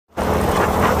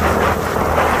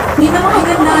Hindi naman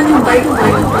kagandaan yung bike ko.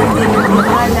 Hindi naman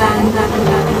mahalan.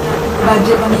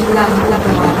 Budget lang kapag.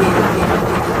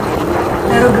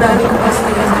 Pero grabe ko kasi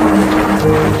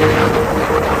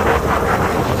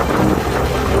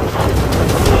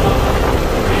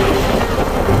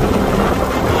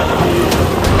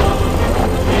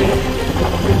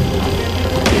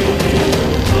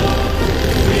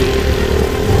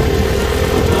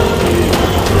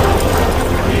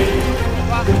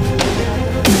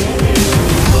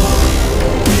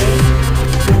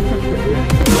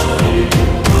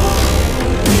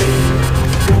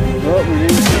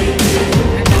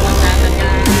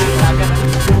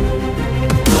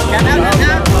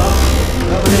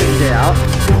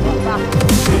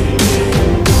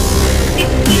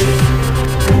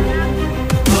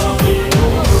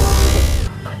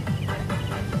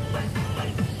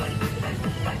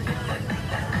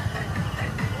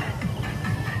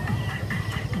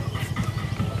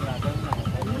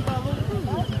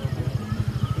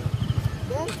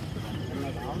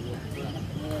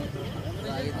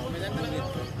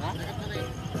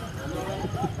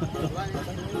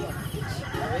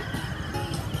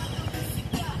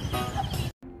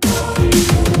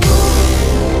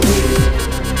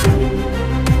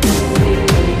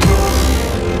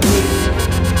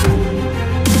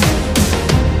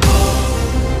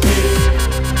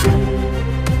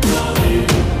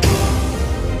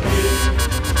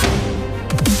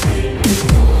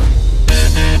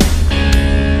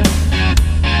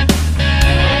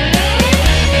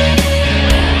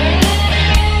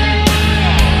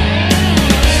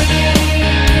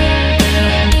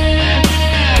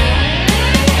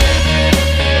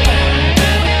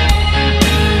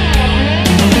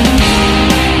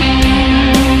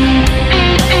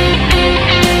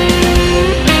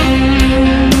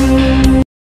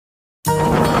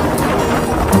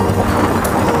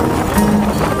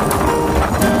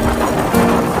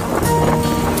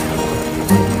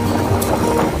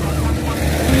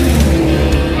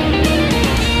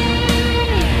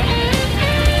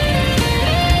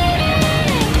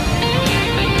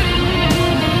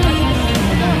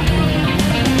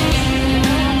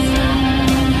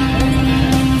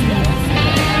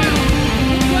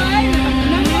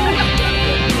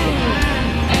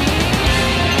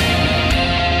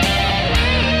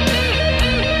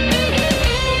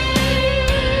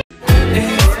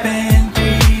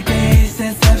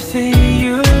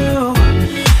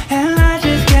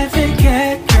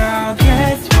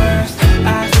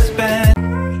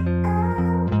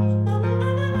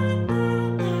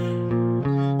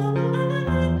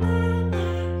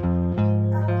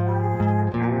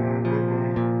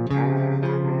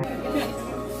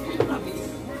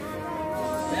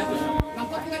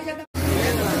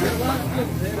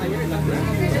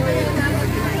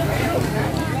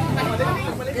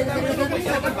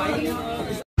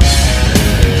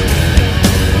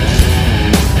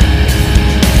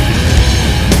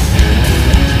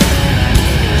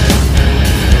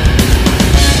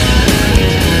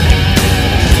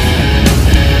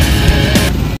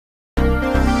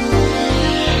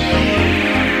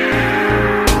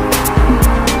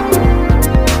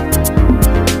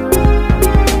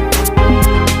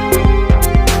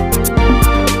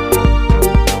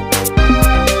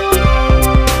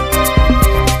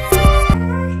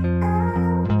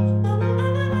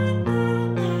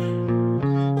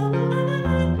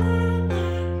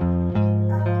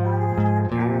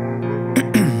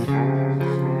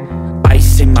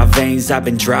I've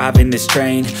been driving this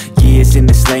train, years in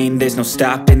this lane, there's no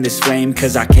stopping this flame.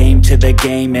 Cause I came to the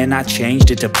game and I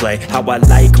changed it to play how I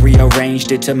like,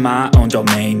 rearranged it to my own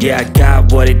domain. Yeah, I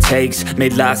got what it takes,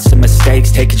 made lots of mistakes,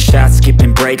 taking shots,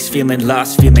 skipping breaks, feeling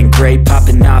lost, feeling great,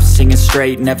 popping off, singing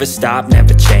straight, never stopped,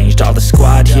 never changed. All the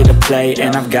squad here to play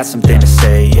and I've got something to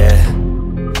say, yeah.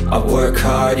 I work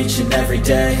hard each and every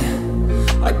day,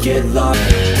 I get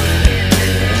lost.